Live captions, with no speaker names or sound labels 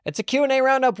It's a Q&A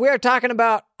roundup. We are talking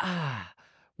about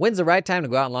when's the right time to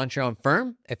go out and launch your own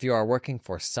firm if you are working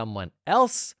for someone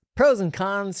else, pros and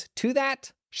cons to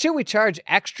that. Should we charge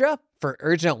extra for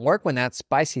urgent work when that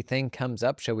spicy thing comes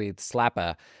up? Should we slap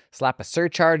a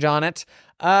surcharge on it?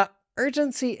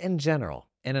 Urgency in general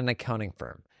in an accounting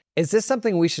firm. Is this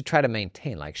something we should try to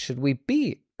maintain? Like, should we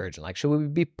be urgent? Like, should we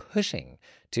be pushing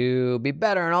to be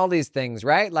better and all these things,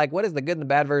 right? Like, what is the good and the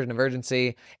bad version of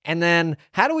urgency? And then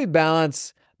how do we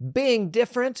balance being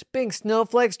different, being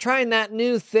snowflakes, trying that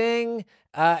new thing,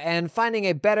 and finding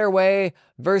a better way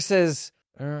versus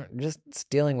just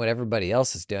stealing what everybody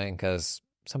else is doing because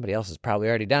somebody else has probably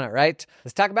already done it, right?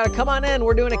 Let's talk about it. Come on in.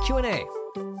 We're doing a Q&A.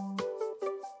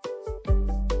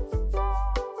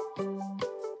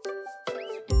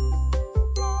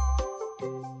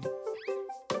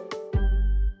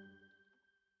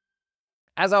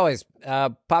 As always,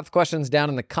 pop the questions down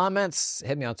in the comments.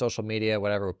 Hit me on social media,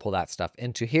 whatever. We'll pull that stuff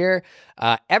into here.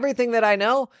 Everything that I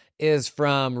know is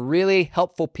from really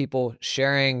helpful people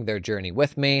sharing their journey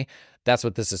with me. That's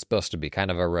what this is supposed to be, kind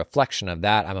of a reflection of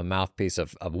that. I'm a mouthpiece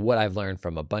of what I've learned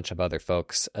from a bunch of other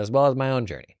folks, as well as my own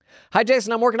journey. Hi,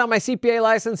 Jason. I'm working on my CPA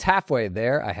license. Halfway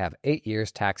there. I have 8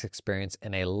 years tax experience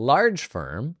in a large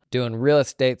firm doing real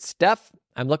estate stuff.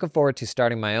 I'm looking forward to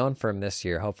starting my own firm this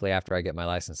year, hopefully after I get my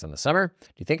license in the summer. Do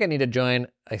you think I need to join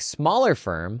a smaller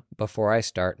firm before I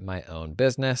start my own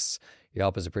business? Your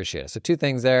help is appreciated. So 2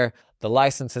 things there. The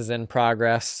license is in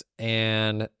progress,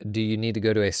 and do you need to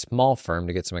go to a small firm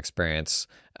to get some experience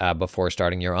before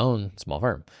starting your own small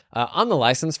firm? On the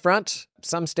license front,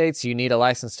 some states you need a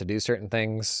license to do certain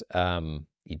things.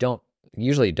 You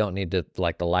usually don't need to,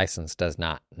 like the license does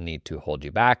not need to hold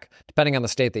you back, depending on the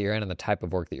state that you're in and the type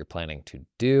of work that you're planning to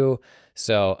do.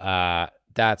 So I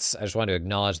just want to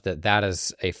acknowledge that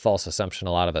is a false assumption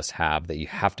a lot of us have, that you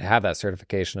have to have that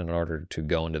certification in order to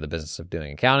go into the business of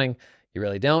doing accounting. You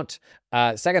really don't.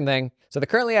 Second thing, so they're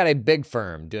currently at a big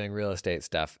firm doing real estate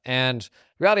stuff. And the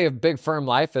reality of big firm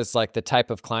life is like the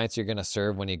type of clients you're going to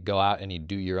serve when you go out and you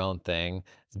do your own thing.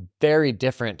 It's very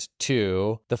different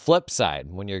to the flip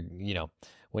side when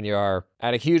you're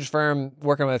at a huge firm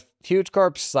working with huge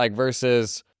corps, like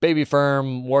versus baby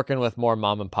firm working with more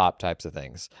mom and pop types of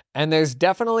things. And there's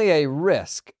definitely a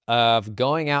risk of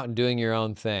going out and doing your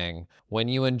own thing when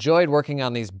you enjoyed working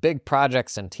on these big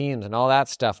projects and teams and all that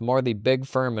stuff, more the big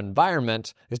firm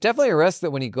environment. There's definitely a risk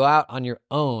that when you go out on your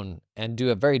own and do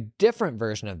a very different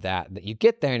version of that you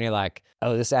get there and you're like,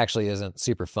 oh, this actually isn't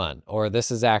super fun, or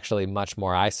this is actually much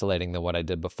more isolating than what I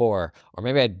did before, or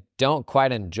maybe I don't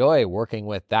quite enjoy working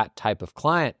with that type of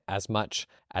client as much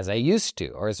as I used to,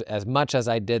 or as much as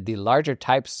I did the larger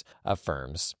types of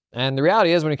firms. And the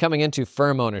reality is when you're coming into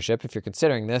firm ownership, if you're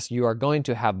considering this, you are going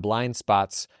to have blind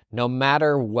spots no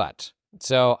matter what.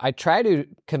 So I try to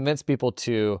convince people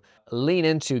to lean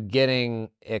into getting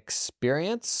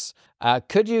experience.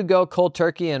 Could you go cold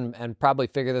turkey and probably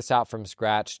figure this out from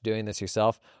scratch doing this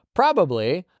yourself?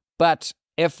 Probably, but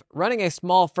if running a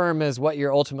small firm is what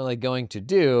you're ultimately going to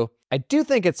do, I do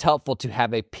think it's helpful to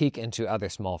have a peek into other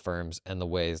small firms and the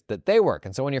ways that they work.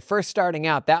 And so when you're first starting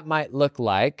out, that might look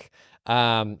like,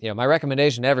 my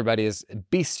recommendation to everybody is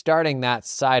be starting that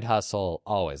side hustle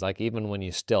always, like even when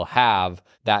you still have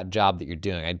that job that you're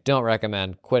doing. I don't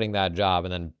recommend quitting that job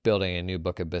and then building a new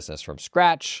book of business from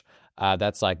scratch.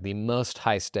 That's like the most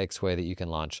high stakes way that you can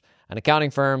launch an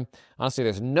accounting firm. Honestly,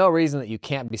 there's no reason that you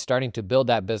can't be starting to build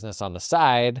that business on the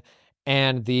side.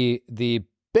 And the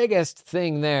biggest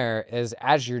thing there is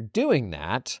as you're doing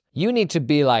that, you need to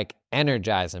be like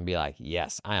energized and be like,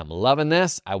 yes, I am loving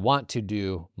this. I want to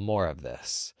do more of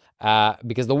this.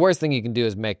 Because the worst thing you can do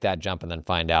is make that jump and then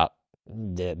find out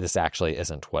this actually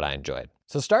isn't what I enjoyed.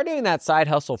 So start doing that side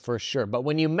hustle for sure. But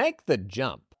when you make the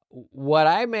jump, what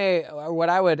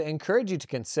I would encourage you to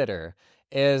consider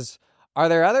is, are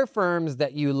there other firms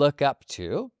that you look up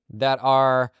to that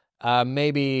are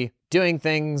maybe doing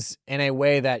things in a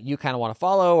way that you kind of want to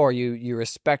follow, or you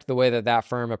respect the way that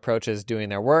firm approaches doing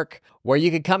their work, where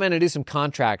you could come in and do some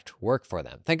contract work for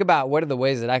them? Think about what are the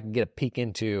ways that I can get a peek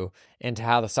into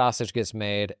how the sausage gets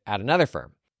made at another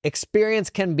firm. Experience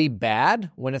can be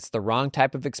bad when it's the wrong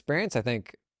type of experience. I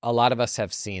think a lot of us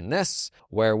have seen this,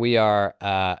 where we are,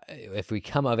 if we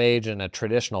come of age in a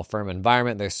traditional firm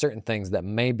environment, there's certain things that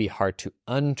may be hard to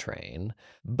untrain.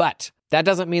 But that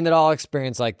doesn't mean that all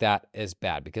experience like that is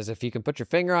bad, because if you can put your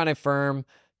finger on a firm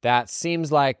that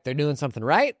seems like they're doing something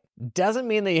right, doesn't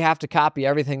mean that you have to copy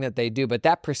everything that they do, but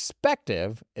that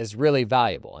perspective is really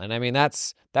valuable. And I mean,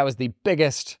 that was the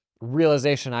biggest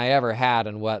realization I ever had,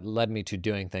 and what led me to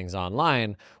doing things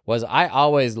online was I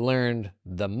always learned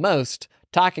the most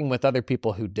talking with other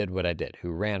people who did what I did,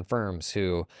 who ran firms,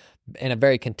 who in a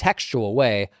very contextual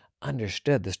way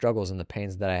understood the struggles and the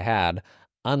pains that I had,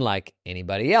 unlike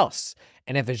anybody else.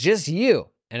 And if it's just you,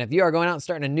 and if you are going out and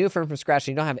starting a new firm from scratch,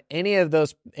 and you don't have any of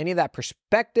that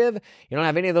perspective, you don't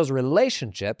have any of those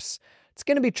relationships, it's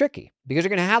going to be tricky because you're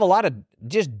going to have a lot of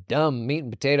just dumb meat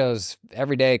and potatoes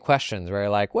everyday questions where you're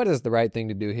like, what is the right thing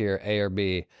to do here, A or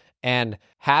B? And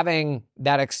having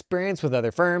that experience with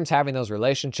other firms, having those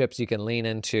relationships you can lean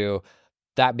into,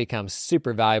 that becomes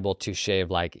super valuable to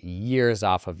shave like years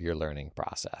off of your learning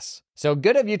process. So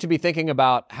good of you to be thinking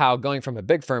about how going from a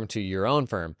big firm to your own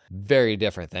firm, very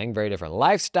different thing, very different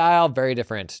lifestyle, very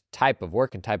different type of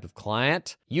work and type of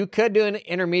client. You could do an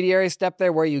intermediary step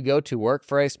there where you go to work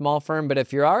for a small firm, but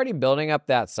if you're already building up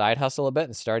that side hustle a bit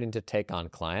and starting to take on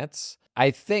clients,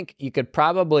 I think you could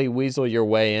probably weasel your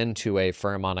way into a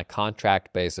firm on a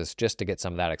contract basis just to get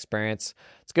some of that experience.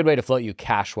 It's a good way to float you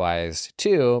cash-wise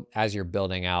too as you're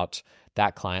building out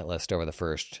that client list over the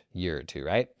first year or two,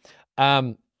 right?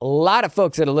 A lot of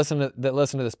folks that listen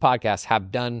to this podcast have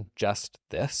done just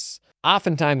this.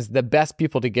 Oftentimes, the best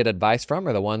people to get advice from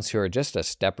are the ones who are just a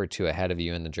step or two ahead of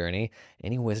you in the journey.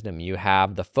 Any wisdom you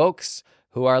have, the folks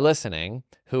who are listening,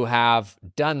 who have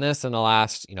done this in the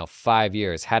last 5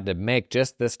 years, had to make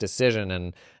just this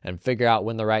decision and figure out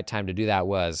when the right time to do that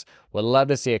was. Would love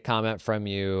to see a comment from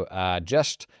you,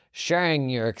 just sharing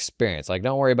your experience. Like,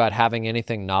 don't worry about having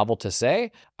anything novel to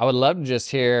say. I would love to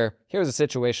just hear, here's a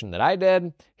situation that I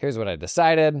did, here's what I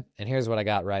decided, and here's what I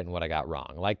got right and what I got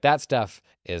wrong. Like, that stuff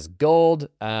is gold.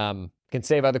 Can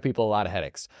save other people a lot of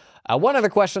headaches. One other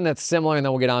question that's similar, and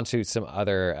then we'll get on to some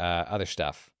other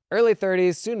stuff. Early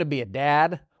 30s, soon to be a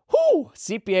dad.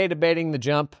 CPA debating the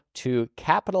jump to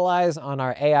capitalize on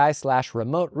our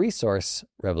AI/remote resource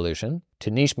revolution to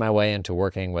niche my way into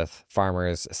working with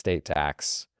farmers' estate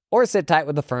tax, or sit tight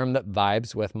with a firm that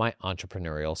vibes with my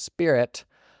entrepreneurial spirit.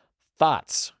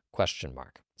 Thoughts? ?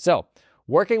 So,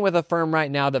 working with a firm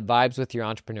right now that vibes with your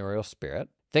entrepreneurial spirit,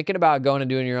 thinking about going and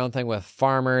doing your own thing with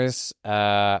farmers,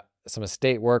 some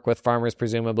estate work with farmers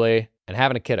presumably, and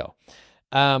having a kiddo.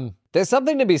 There's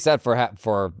something to be said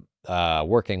for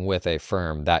working with a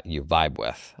firm that you vibe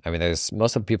with. I mean, there's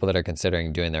most of the people that are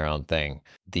considering doing their own thing.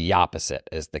 The opposite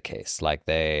is the case. Like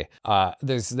they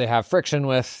have friction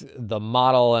with the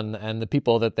model and the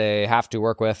people that they have to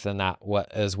work with, and that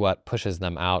what pushes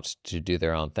them out to do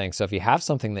their own thing. So if you have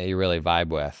something that you really vibe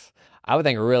with, I would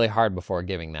think really hard before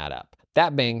giving that up.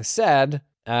 That being said,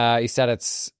 you said it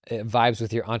vibes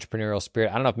with your entrepreneurial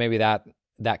spirit. I don't know if maybe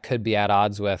that could be at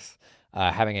odds with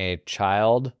having a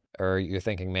child, or you're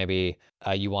thinking maybe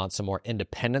you want some more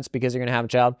independence because you're going to have a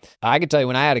child. I can tell you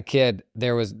when I had a kid,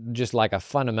 there was just like a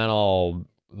fundamental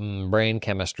brain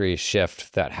chemistry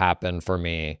shift that happened for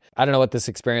me. I don't know what this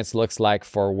experience looks like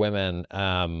for women.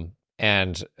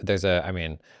 And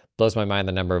blows my mind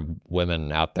the number of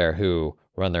women out there who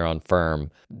run their own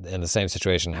firm in the same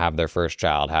situation, have their first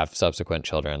child, have subsequent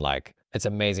children. Like, it's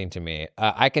amazing to me.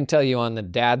 I can tell you on the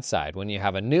dad side, when you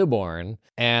have a newborn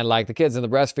and like the kid's in the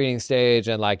breastfeeding stage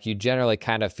and like you generally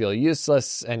kind of feel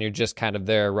useless and you're just kind of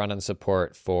there running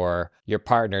support for your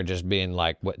partner, just being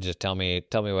like, just tell me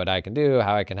what I can do,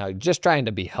 how I can help, just trying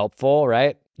to be helpful,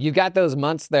 right? You've got those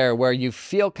months there where you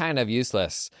feel kind of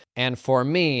useless. And for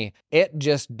me, it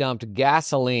just dumped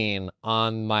gasoline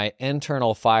on my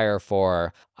internal fire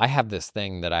for, I have this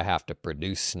thing that I have to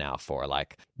produce now for.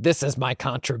 Like, this is my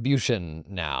contribution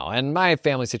now. And my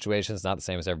family situation is not the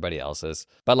same as everybody else's.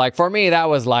 But like for me, that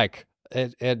was like,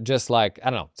 it just like, I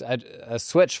don't know, a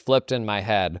switch flipped in my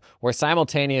head where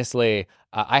simultaneously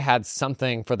I had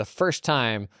something for the first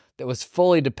time that was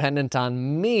fully dependent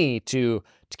on me to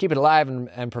keep it alive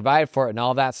and provide for it and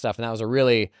all that stuff. And that was a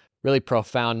really, really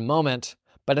profound moment.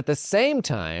 But at the same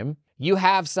time, you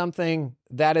have something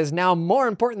that is now more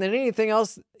important than anything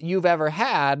else you've ever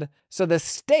had. So the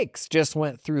stakes just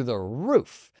went through the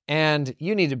roof. And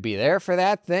you need to be there for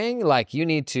that thing. Like, you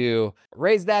need to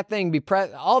raise that thing, be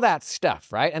present, all that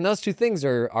stuff, right? And those two things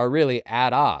are really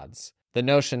at odds. The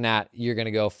notion that you're going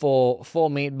to go full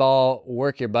meatball,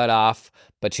 work your butt off,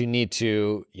 but you need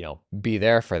to, be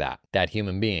there for that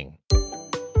human being.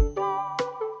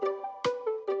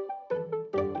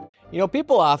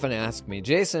 People often ask me,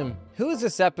 Jason, who is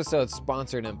this episode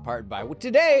sponsored in part by? Well,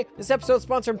 today, this episode's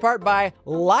sponsored in part by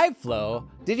LiveFlow.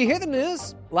 Did you hear the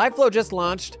news? LiveFlow just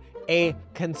launched a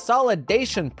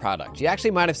consolidation product. You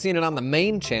actually might have seen it on the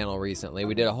main channel recently.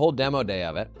 We did a whole demo day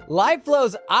of it.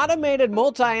 LifeFlow's automated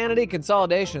multi-entity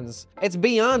consolidations, it's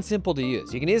beyond simple to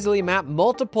use. You can easily map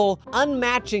multiple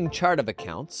unmatching chart of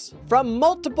accounts from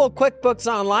multiple QuickBooks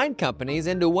Online companies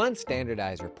into one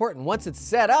standardized report. And once it's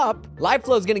set up,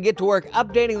 LifeFlow's gonna get to work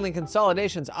updating the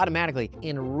consolidations automatically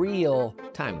in real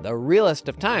time, the realest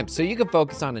of times. So you can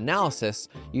focus on analysis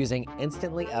using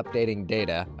instantly updating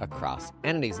data across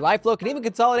entities. LifeFlow can even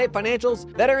consolidate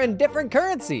financials that are in different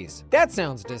currencies. That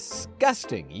sounds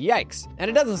disgusting. Yikes. And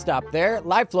it doesn't stop there.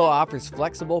 LifeFlow offers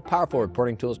flexible, powerful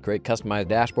reporting tools, create customized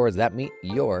dashboards that meet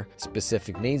your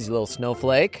specific needs, you little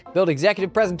snowflake. Build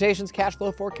executive presentations, cash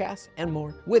flow forecasts, and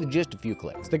more with just a few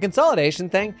clicks. The consolidation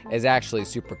thing is actually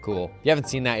super cool. If you haven't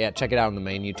seen that yet, check it out on the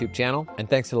main YouTube channel. And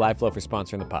thanks to LifeFlow for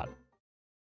sponsoring the pod.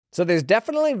 So there's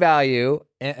definitely value,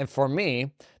 and for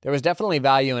me, there was definitely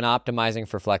value in optimizing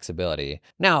for flexibility.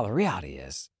 Now, the reality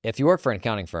is, if you work for an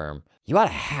accounting firm, you ought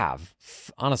to have,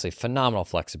 honestly, phenomenal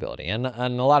flexibility. And a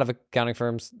lot of accounting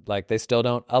firms, like, they still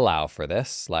don't allow for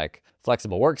this, like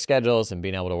flexible work schedules and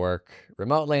being able to work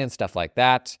remotely and stuff like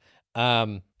that.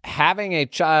 Having a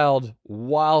child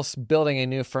whilst building a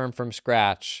new firm from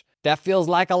scratch, that feels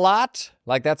like a lot.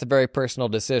 Like, that's a very personal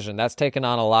decision. That's taken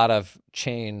on a lot of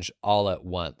change all at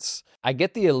once. I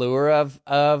get the allure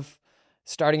of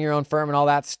starting your own firm and all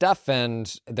that stuff,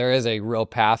 and there is a real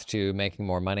path to making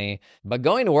more money. But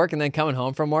going to work and then coming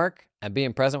home from work and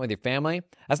being present with your family,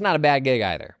 that's not a bad gig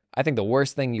either. I think the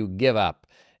worst thing you give up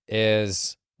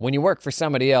is when you work for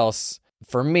somebody else.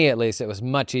 For me, at least, it was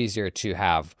much easier to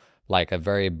have like a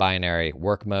very binary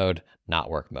work mode, not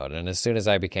work mode. And as soon as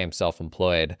I became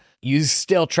self-employed, you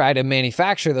still try to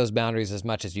manufacture those boundaries as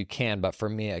much as you can, but for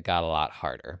me, it got a lot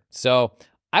harder. So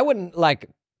I wouldn't like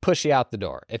push you out the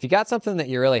door. If you got something that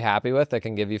you're really happy with that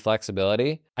can give you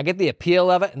flexibility, I get the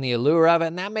appeal of it and the allure of it,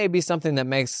 and that may be something that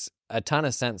makes a ton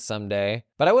of sense someday,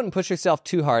 but I wouldn't push yourself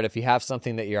too hard if you have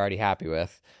something that you're already happy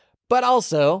with. But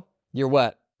also,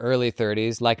 you're early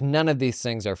 30s, like none of these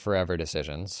things are forever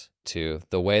decisions. To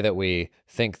the way that we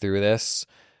think through this,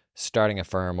 starting a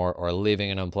firm or leaving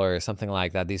an employer, something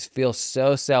like that, these feel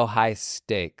so high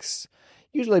stakes,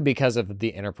 usually because of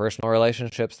the interpersonal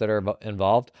relationships that are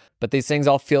involved. But these things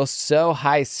all feel so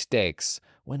high stakes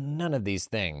when none of these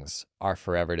things are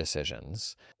forever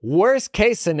decisions. Worst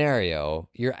case scenario,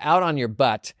 you're out on your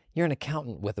butt, you're an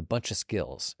accountant with a bunch of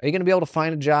skills. Are you going to be able to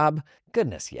find a job?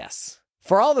 Goodness, yes.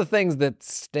 For all the things that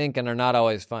stink and are not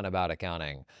always fun about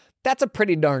accounting, that's a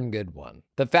pretty darn good one.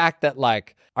 The fact that,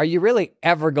 like, are you really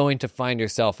ever going to find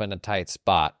yourself in a tight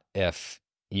spot if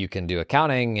you can do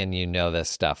accounting and you know this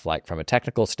stuff, like from a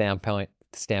technical standpoint?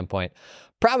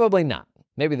 Probably not.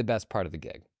 Maybe the best part of the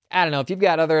gig. I don't know. If you've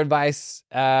got other advice,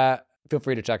 feel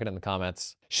free to chuck it in the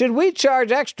comments. Should we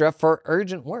charge extra for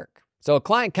urgent work? So a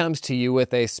client comes to you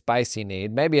with a spicy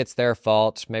need. Maybe it's their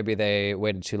fault. Maybe they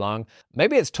waited too long.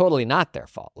 Maybe it's totally not their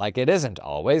fault. Like, it isn't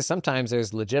always. Sometimes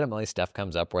there's legitimately stuff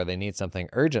comes up where they need something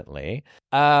urgently.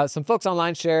 Some folks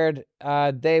online shared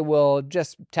they will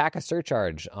just tack a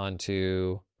surcharge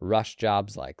onto rush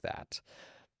jobs like that.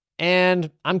 And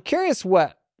I'm curious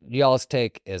what y'all's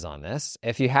take is on this.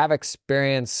 If you have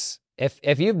experience,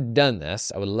 if you've done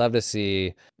this, I would love to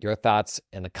see your thoughts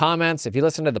in the comments. If you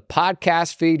listen to the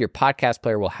podcast feed, your podcast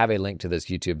player will have a link to this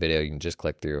YouTube video. You can just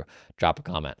click through, drop a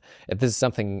comment. If this is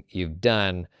something you've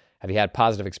done, have you had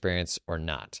positive experience or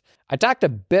not? I talked a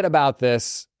bit about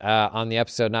this on the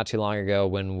episode not too long ago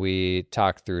when we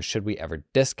talked through, should we ever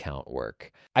discount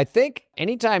work? I think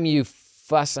anytime you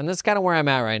fuss, and this is kind of where I'm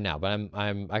at right now, but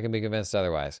I can be convinced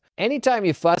otherwise. Anytime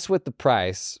you fuss with the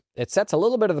price, it sets a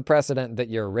little bit of the precedent that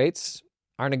your rates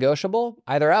are negotiable,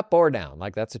 either up or down.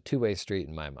 Like, that's a two-way street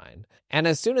in my mind. And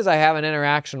as soon as I have an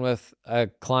interaction with a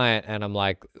client and I'm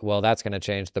like, well, that's going to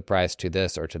change the price to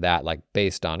this or to that, like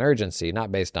based on urgency,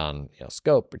 not based on,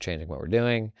 scope or changing what we're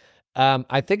doing.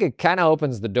 I think it kind of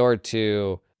opens the door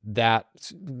to that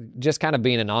just kind of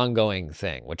being an ongoing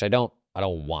thing, which I don't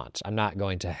want. I'm not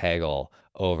going to haggle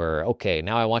over, okay,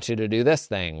 now I want you to do this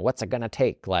thing. What's it going to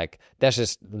take? Like, that's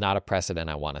just not a precedent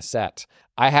I want to set.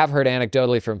 I have heard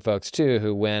anecdotally from folks too,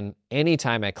 who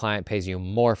anytime a client pays you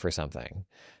more for something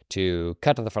to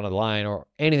cut to the front of the line or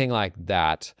anything like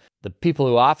that, the people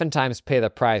who oftentimes pay the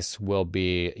price will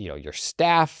be, your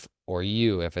staff or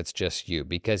you, if it's just you,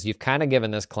 because you've kind of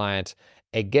given this client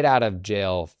a get out of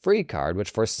jail free card, which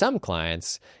for some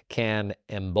clients can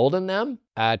embolden them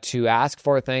to ask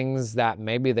for things that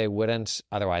maybe they wouldn't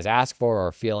otherwise ask for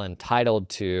or feel entitled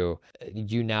to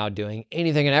you now doing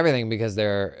anything and everything because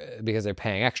they're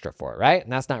paying extra for it, right?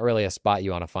 And that's not really a spot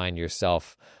you want to find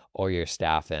yourself or your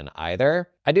staff in either.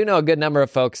 I do know a good number of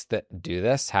folks that do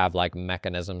this, have like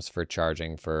mechanisms for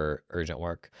charging for urgent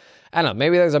work. I don't know,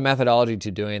 maybe there's a methodology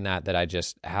to doing that I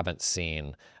just haven't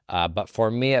seen. But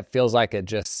for me, it feels like it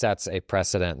just sets a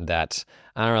precedent that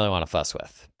I don't really want to fuss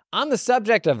with. On the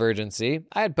subject of urgency,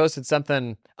 I had posted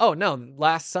something,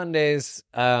 last Sunday's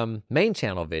main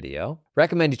channel video.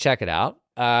 Recommend you check it out.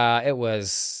 I had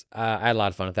a lot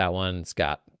of fun with that one. It's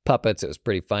got puppets. It was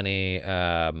pretty funny.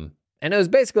 And it was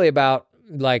basically about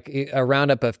like a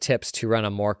roundup of tips to run a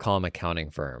more calm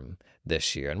accounting firm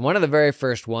this year. And one of the very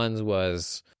first ones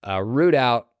was root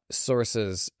out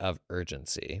sources of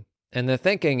urgency. And the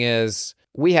thinking is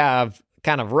we have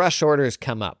kind of rush orders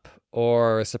come up,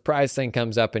 or a surprise thing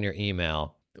comes up in your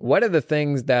email. What are the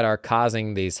things that are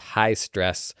causing these high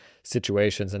stress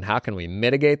situations, and how can we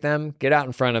mitigate them, get out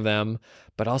in front of them,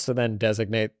 but also then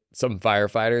designate some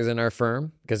firefighters in our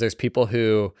firm? Because I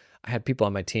had people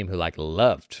on my team who like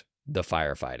loved the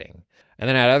firefighting. And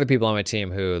then I had other people on my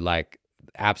team who like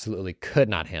absolutely could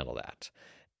not handle that.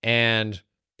 And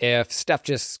if stuff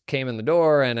just came in the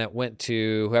door and it went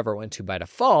to whoever it went to by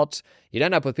default, you'd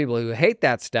end up with people who hate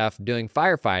that stuff doing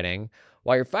firefighting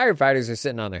while your firefighters are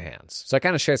sitting on their hands. So I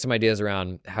kind of shared some ideas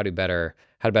around how to better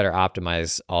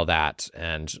optimize all that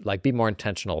and like be more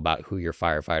intentional about who your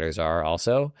firefighters are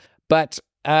also. But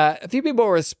a few people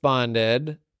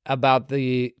responded about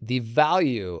the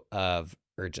value of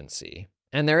urgency.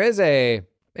 And there is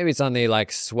maybe it's on the like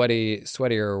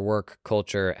sweatier work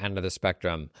culture end of the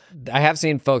spectrum. I have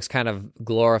seen folks kind of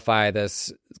glorify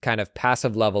this kind of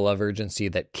passive level of urgency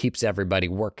that keeps everybody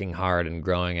working hard and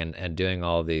growing and doing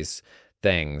all of these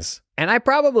things. And I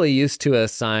probably used to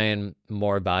assign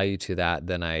more value to that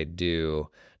than I do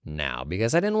now,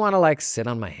 because I didn't want to like sit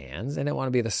on my hands. I didn't want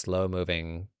to be the slow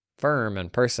moving firm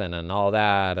and person and all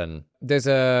that. And there's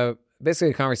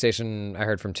basically a conversation I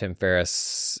heard from Tim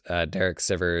Ferriss. Derek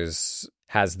Sivers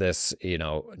has this,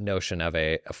 notion of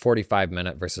a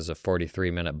 45-minute versus a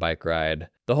 43-minute bike ride.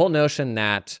 The whole notion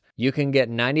that you can get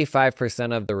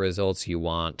 95% of the results you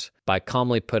want by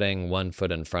calmly putting one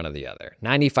foot in front of the other.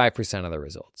 95% of the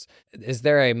results. Is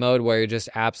there a mode where you're just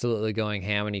absolutely going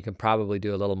ham and you can probably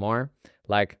do a little more?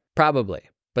 Like, probably.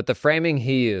 But the framing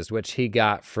he used, which he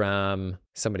got from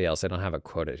somebody else, I don't have it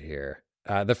quoted here.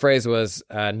 The phrase was,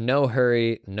 no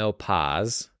hurry, no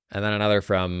pause. And then another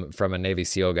from a Navy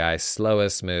SEAL guy, slow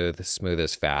is smooth, smooth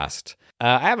is fast.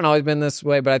 I haven't always been this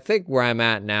way, but I think where I'm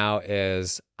at now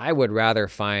is I would rather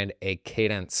find a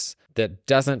cadence that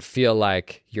doesn't feel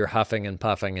like you're huffing and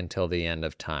puffing until the end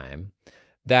of time.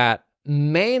 That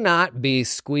may not be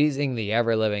squeezing the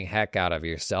ever-living heck out of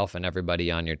yourself and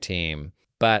everybody on your team.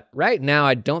 But right now,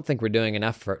 I don't think we're doing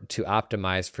enough to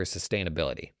optimize for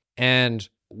sustainability. And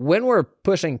when we're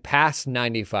pushing past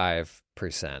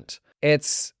 95%,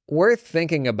 it's worth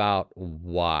thinking about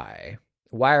why.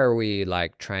 Why are we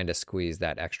like trying to squeeze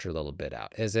that extra little bit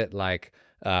out? Is it like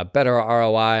better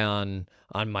ROI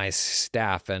on my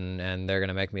staff and they're going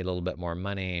to make me a little bit more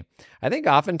money? I think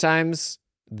oftentimes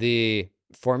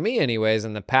for me anyways,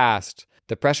 in the past,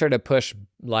 the pressure to push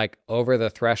like over the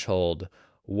threshold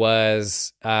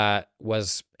was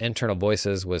internal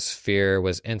voices, was fear,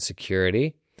 was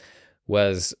insecurity,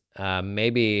 was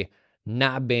maybe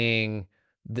not being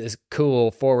this cool,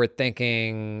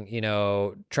 forward-thinking,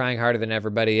 trying harder than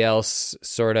everybody else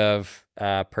sort of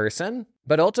person.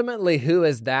 But ultimately, who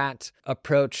is that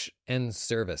approach in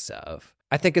service of?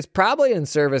 I think it's probably in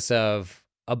service of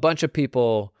a bunch of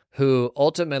people who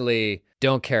ultimately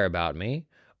don't care about me,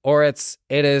 or it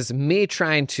is me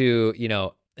trying to,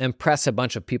 impress a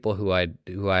bunch of people who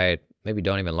I maybe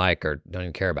don't even like or don't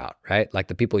even care about, right? Like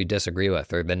the people you disagree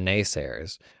with or the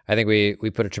naysayers. I think we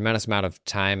put a tremendous amount of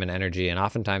time and energy and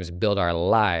oftentimes build our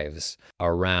lives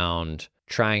around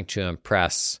trying to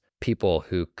impress people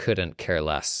who couldn't care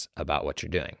less about what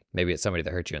you're doing. Maybe it's somebody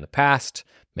that hurt you in the past.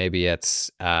 Maybe it's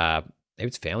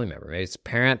family member. Maybe it's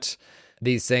parent.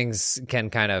 These things can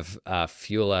kind of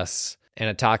fuel us in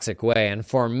a toxic way. And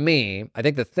for me, I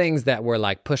think the things that were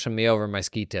like pushing me over my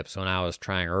ski tips when I was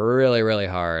trying really, really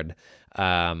hard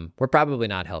were probably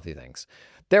not healthy things.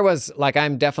 There was like,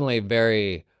 I'm definitely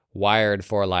very wired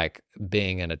for like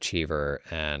being an achiever,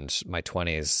 and my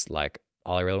 20s, like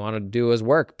all I really wanted to do was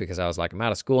work because I was like, I'm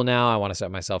out of school now. I want to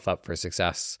set myself up for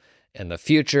success in the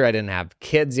future. I didn't have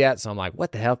kids yet. So I'm like,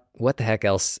 what the heck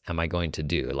else am I going to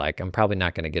do? Like, I'm probably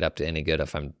not going to get up to any good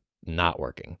if I'm not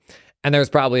working. And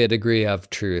there's probably a degree of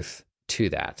truth to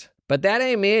that. But that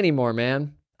ain't me anymore,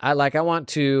 man. I want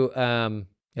to, a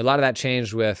lot of that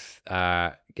changed with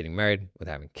getting married, with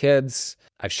having kids.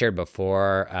 I've shared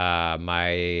before,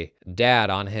 my dad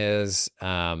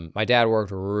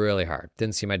worked really hard.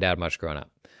 Didn't see my dad much growing up.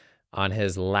 on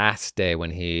his last day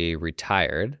when he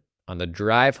retired, on the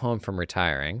drive home from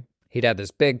retiring, he'd had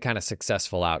this big kind of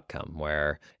successful outcome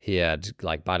where he had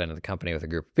like bought into the company with a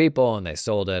group of people and they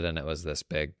sold it, and it was this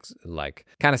big like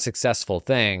kind of successful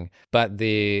thing. But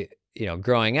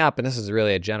growing up, and this is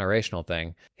really a generational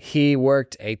thing, he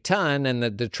worked a ton, and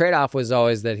the trade-off was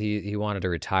always that he wanted to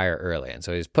retire early. And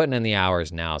so he's putting in the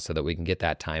hours now so that we can get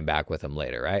that time back with him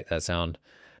later, right? That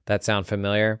sound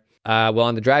familiar? Well,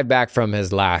 on the drive back from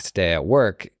his last day at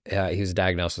work, he was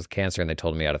diagnosed with cancer, and they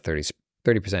told him he had a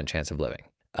 30% chance of living.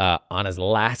 On his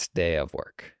last day of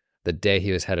work, the day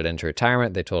he was headed into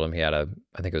retirement, they told him he had I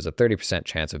think it was a 30%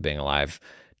 chance of being alive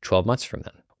 12 months from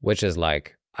then, which is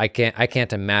like, I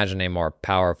can't imagine a more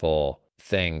powerful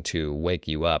thing to wake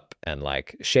you up and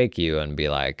like shake you and be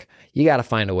like, you got to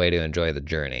find a way to enjoy the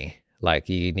journey. Like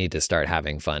you need to start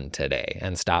having fun today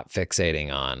and stop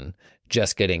fixating on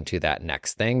just getting to that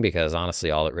next thing, because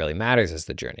honestly, all that really matters is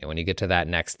the journey. When you get to that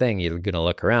next thing, you're going to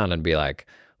look around and be like,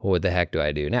 what the heck do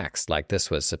I do next? Like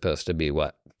this was supposed to be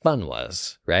what fun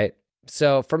was, right?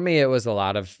 So for me, it was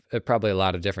probably a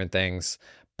lot of different things,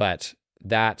 but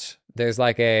that there's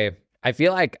like I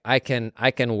feel like I can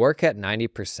work at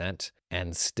 90%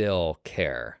 and still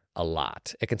care a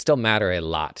lot. It can still matter a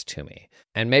lot to me.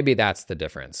 And maybe that's the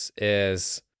difference,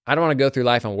 is I don't want to go through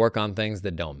life and work on things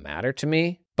that don't matter to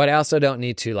me, but I also don't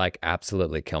need to like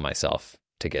absolutely kill myself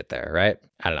to get there, right?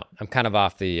 I don't know. I'm kind of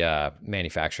off the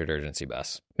manufactured urgency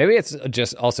bus. Maybe it's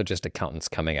just accountants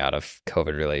coming out of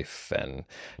COVID relief and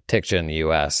TICJA in the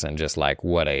US, and just like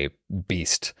what a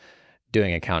beast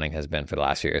doing accounting has been for the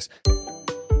last few years.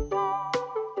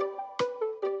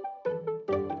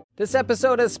 This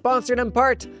episode is sponsored in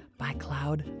part by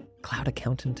Cloud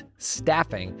Accountant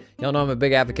Staffing. Y'all know I'm a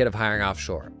big advocate of hiring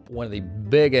offshore. One of the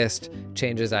biggest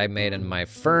changes I made in my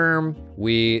firm,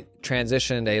 we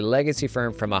transitioned a legacy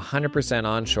firm from 100%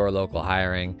 onshore local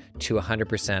hiring to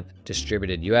 100%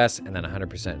 distributed US and then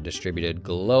 100% distributed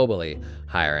globally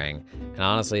hiring. And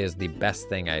honestly, is the best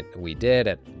thing we did.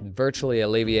 It virtually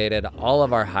alleviated all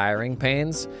of our hiring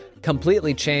pains,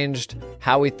 completely changed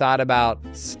how we thought about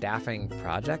staffing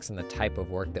projects and the type of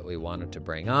work that we wanted to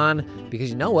bring on. Because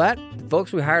you know what? The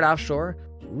folks we hired offshore,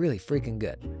 really freaking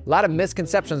good. A lot of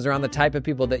misconceptions around the type of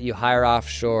people that you hire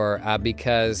offshore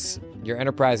because your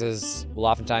enterprises will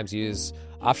oftentimes use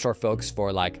offshore folks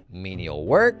for like menial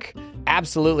work.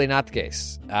 Absolutely not the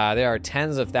case. There are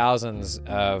tens of thousands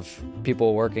of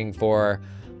people working for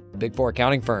Big Four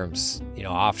accounting firms,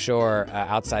 offshore,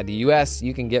 outside the US.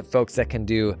 You can get folks that can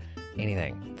do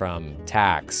anything from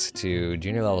tax to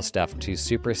junior level stuff to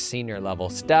super senior level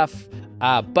stuff.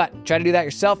 But try to do that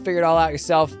yourself, figure it all out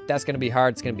yourself. That's going to be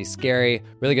hard. It's going to be scary.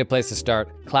 Really good place to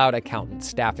start. Cloud Accountant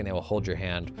Staffing. They will hold your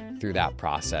hand through that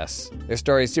process. Their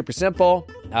story is super simple.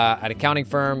 An accounting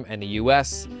firm in the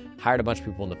US hired a bunch of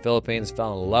people in the Philippines,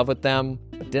 fell in love with them,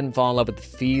 but didn't fall in love with the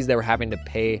fees they were having to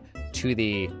pay to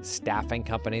the staffing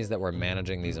companies that were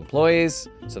managing these employees.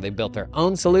 So they built their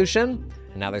own solution,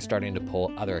 and now they're starting to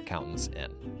pull other accountants in.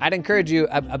 I'd encourage you,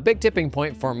 a big tipping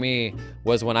point for me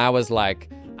was when I was like,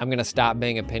 I'm going to stop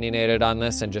being opinionated on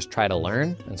this and just try to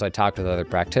learn. And so I talked with other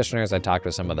practitioners. I talked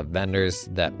with some of the vendors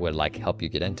that would like help you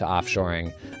get into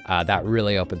offshoring. That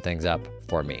really opened things up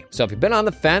for me. So if you've been on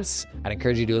the fence, I'd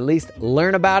encourage you to at least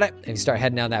learn about it. If you start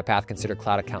heading down that path, consider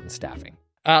Cloud Accountant Staffing.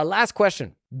 Last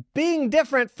question. Being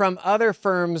different from other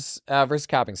firms versus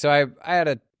copying. So I had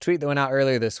a tweet that went out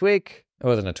earlier this week. It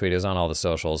wasn't a tweet. It was on all the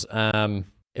socials.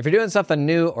 If you're doing something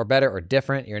new or better or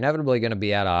different, you're inevitably going to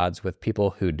be at odds with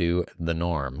people who do the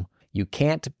norm. You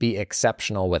can't be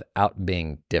exceptional without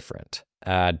being different.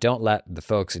 Don't let the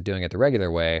folks doing it the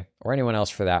regular way, or anyone else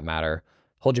for that matter,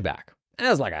 hold you back. And it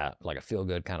was like a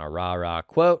feel-good kind of rah-rah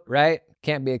quote, right?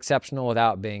 Can't be exceptional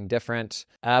without being different.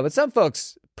 But some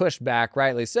folks pushed back,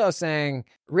 rightly so, saying,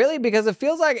 really? Because it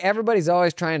feels like everybody's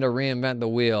always trying to reinvent the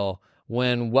wheel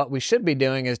when what we should be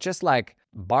doing is just like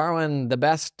borrowing the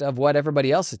best of what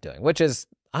everybody else is doing, which is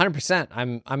 100%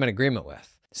 I'm in agreement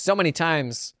with. So many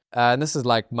times, and this is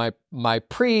like my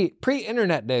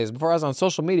pre-internet days, before I was on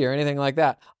social media or anything like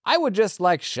that, I would just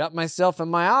like shut myself in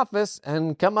my office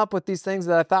and come up with these things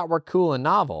that I thought were cool and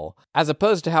novel. As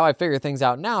opposed to how I figure things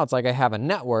out now, it's like I have a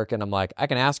network and I'm like, I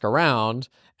can ask around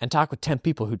and talk with 10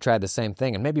 people who tried the same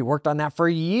thing and maybe worked on that for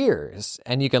years.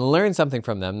 And you can learn something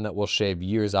from them that will shave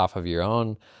years off of your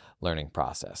own learning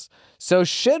process. So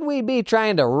should we be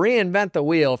trying to reinvent the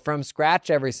wheel from scratch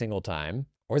every single time?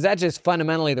 Or is that just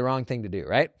fundamentally the wrong thing to do,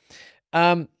 right?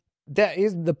 That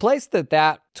is the place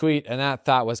that tweet and that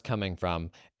thought was coming from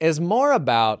is more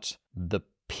about the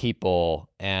people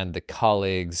and the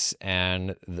colleagues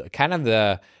and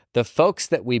the folks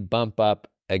that we bump up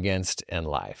against in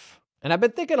life. And I've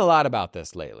been thinking a lot about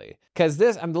this lately because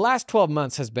the last 12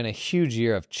 months has been a huge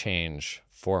year of change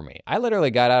for me. I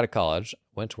literally got out of college,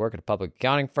 went to work at a public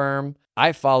accounting firm.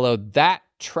 I followed that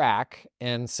track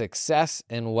and success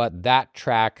in what that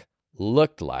track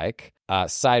looked like.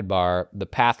 Sidebar, The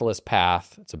Pathless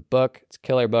Path. It's a book. It's a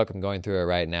killer book. I'm going through it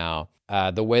right now.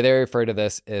 The way they refer to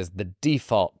this is the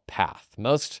default path.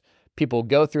 Most people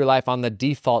go through life on the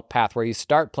default path where you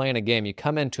start playing a game, you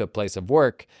come into a place of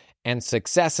work, and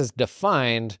success is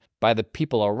defined by the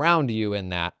people around you in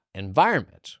that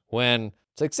environment. When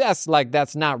success, like,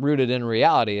 that's not rooted in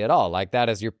reality at all. Like, that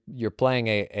is you're playing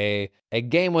a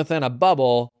game within a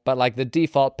bubble, but like the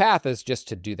default path is just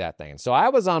to do that thing. So I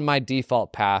was on my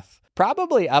default path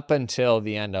probably up until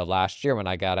the end of last year when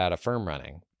I got out of firm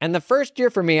running. And the first year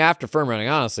for me after firm running,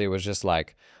 honestly, was just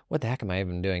like, what the heck am I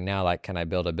even doing now? Like, can I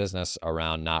build a business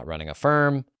around not running a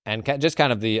firm? And just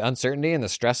kind of the uncertainty and the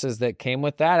stresses that came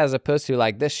with that, as opposed to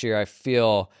like this year, I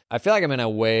feel like I'm in a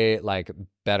way like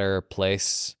better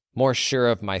place, more sure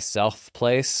of myself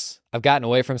place. I've gotten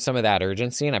away from some of that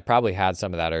urgency, and I probably had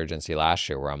some of that urgency last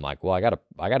year where I'm like, well, I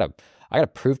gotta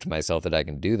prove to myself that I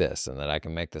can do this and that I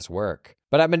can make this work.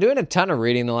 But I've been doing a ton of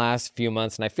reading the last few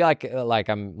months, and I feel like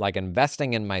I'm like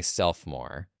investing in myself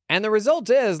more. And the result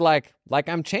is like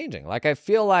I'm changing. Like, I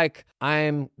feel like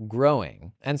I'm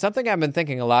growing. And something I've been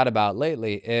thinking a lot about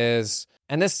lately is,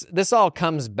 and this all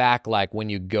comes back like when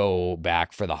you go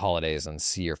back for the holidays and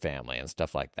see your family and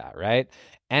stuff like that, right?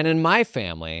 And in my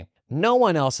family, no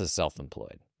one else is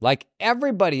self-employed. Like,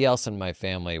 everybody else in my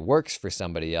family works for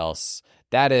somebody else.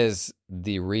 That is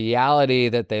the reality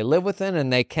that they live within,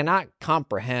 and they cannot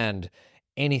comprehend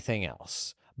anything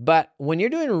else. But when you're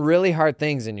doing really hard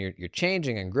things and you're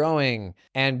changing and growing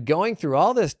and going through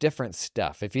all this different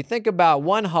stuff, if you think about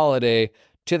one holiday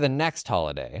to the next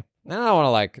holiday, and I don't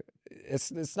want to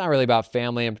it's not really about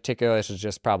family in particular. This is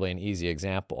just probably an easy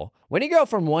example. When you go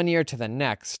from one year to the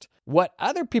next, what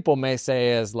other people may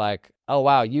say is like, oh,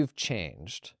 wow, you've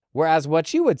changed. Whereas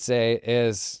what you would say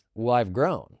is, well, I've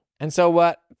grown. And so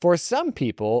what for some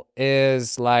people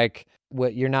is like,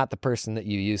 what, you're not the person that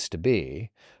you used to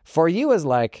be. For you is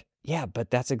like, yeah, but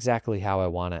that's exactly how I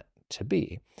want it to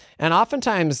be. And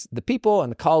oftentimes the people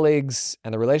and the colleagues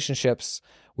and the relationships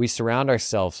we surround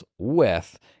ourselves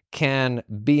with can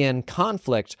be in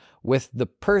conflict with the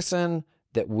person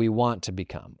that we want to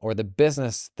become or the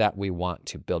business that we want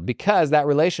to build, because that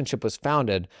relationship was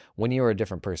founded when you were a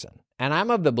different person. And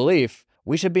I'm of the belief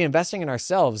we should be investing in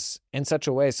ourselves in such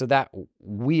a way so that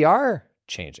we are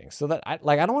changing, so that I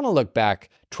don't want to look back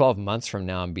 12 months from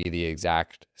now and be the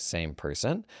exact same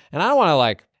person. And I don't want to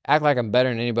like act like I'm better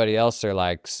than anybody else, or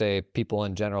like say people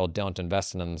in general don't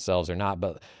invest in themselves or not.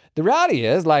 But the reality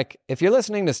is, like, if you're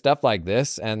listening to stuff like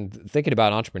this and thinking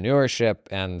about entrepreneurship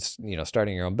and, you know,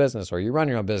 starting your own business, or you run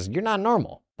your own business, you're not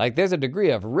normal. Like, there's a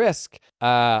degree of risk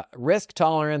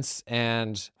tolerance,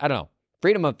 and I don't know,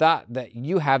 freedom of thought that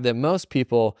you have that most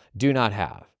people do not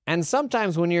have. And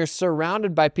sometimes when you're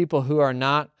surrounded by people who are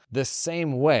not the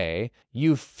same way,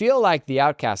 you feel like the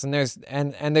outcast, and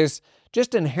there's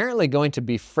just inherently going to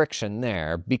be friction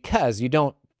there because you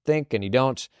don't think and you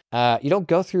don't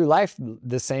go through life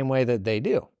the same way that they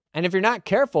do. And if you're not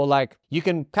careful, like, you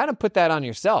can kind of put that on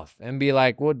yourself and be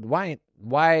like, well,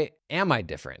 why am I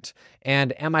different?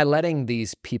 And am I letting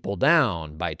these people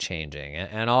down by changing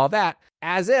and all that,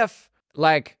 as if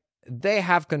like they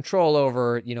have control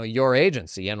over, you know, your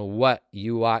agency and what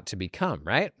you ought to become,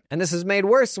 right? And this is made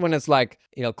worse when it's like,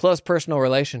 you know, close personal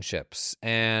relationships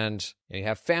and you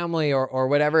have family or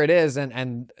whatever it is.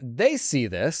 And they see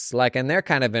this, like, and they're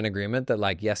kind of in agreement that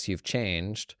like, yes, you've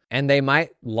changed, and they might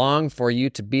long for you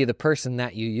to be the person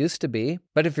that you used to be.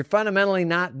 But if you're fundamentally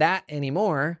not that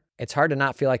anymore, it's hard to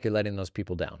not feel like you're letting those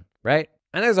people down, right?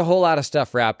 And there's a whole lot of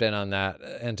stuff wrapped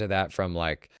into that from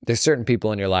like, there's certain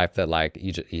people in your life that like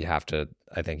you have to,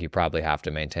 I think you probably have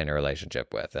to maintain a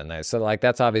relationship with. And so like,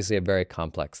 that's obviously a very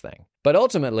complex thing. But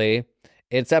ultimately,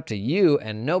 it's up to you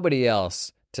and nobody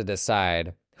else to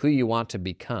decide who you want to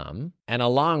become. And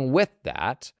along with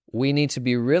that, we need to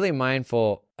be really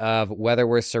mindful of whether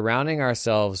we're surrounding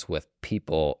ourselves with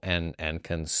people and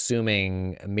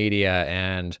consuming media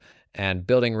and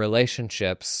building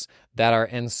relationships that are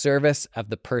in service of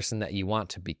the person that you want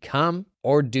to become,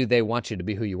 or do they want you to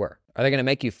be who you were? Are they going to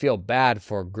make you feel bad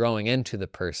for growing into the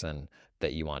person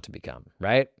that you want to become,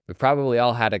 right? We've probably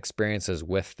all had experiences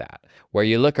with that, where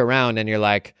you look around and you're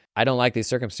like, I don't like these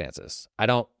circumstances. I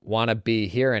don't want to be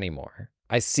here anymore.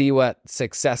 I see what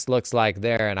success looks like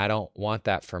there, and I don't want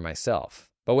that for myself.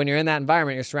 But when you're in that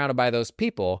environment, you're surrounded by those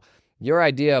people, your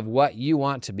idea of what you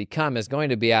want to become is going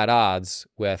to be at odds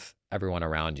with everyone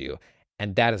around you.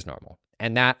 And that is normal.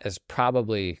 And that is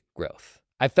probably growth.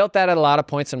 I felt that at a lot of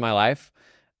points in my life.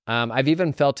 I've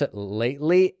even felt it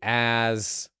lately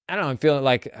as, I don't know, I'm feeling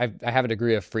like I have a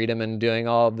degree of freedom in doing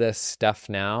all of this stuff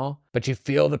now, but you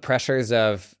feel the pressures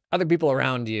of other people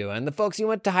around you and the folks you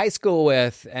went to high school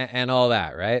with and all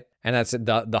that, right? And that's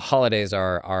the holidays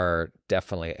are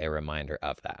definitely a reminder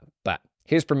of that. But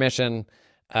here's permission.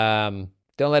 Don't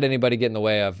let anybody get in the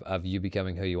way of you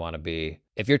becoming who you want to be.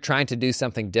 If you're trying to do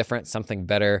something different, something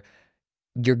better,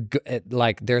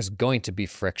 there's going to be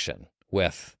friction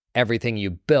with everything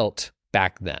you built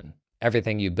back then,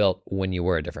 everything you built when you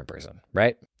were a different person,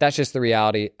 right? That's just the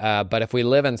reality. But if we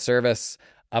live in service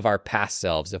of our past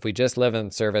selves, if we just live in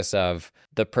service of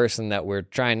the person that we're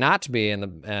trying not to be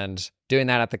and doing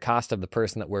that at the cost of the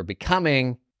person that we're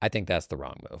becoming, I think that's the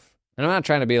wrong move. And I'm not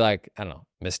trying to be like, I don't know,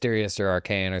 mysterious or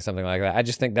arcane or something like that. I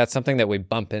just think that's something that we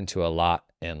bump into a lot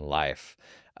in life.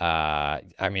 A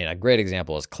great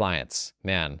example is clients.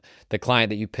 Man, the client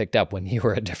that you picked up when you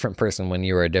were a different person, when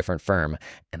you were a different firm,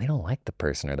 and they don't like the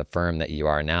person or the firm that you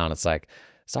are now. And it's like,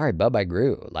 sorry, bub, I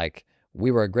grew. Like,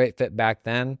 we were a great fit back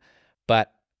then.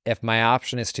 But if my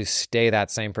option is to stay that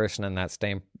same person in that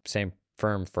same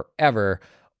firm forever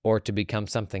or to become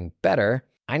something better,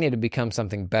 I need to become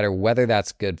something better, whether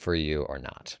that's good for you or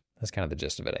not. That's kind of the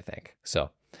gist of it, I think. So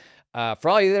for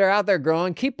all you that are out there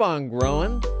growing, keep on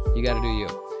growing. You got to do you.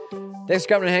 Thanks for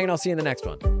coming and hanging. I'll see you in the next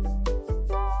one.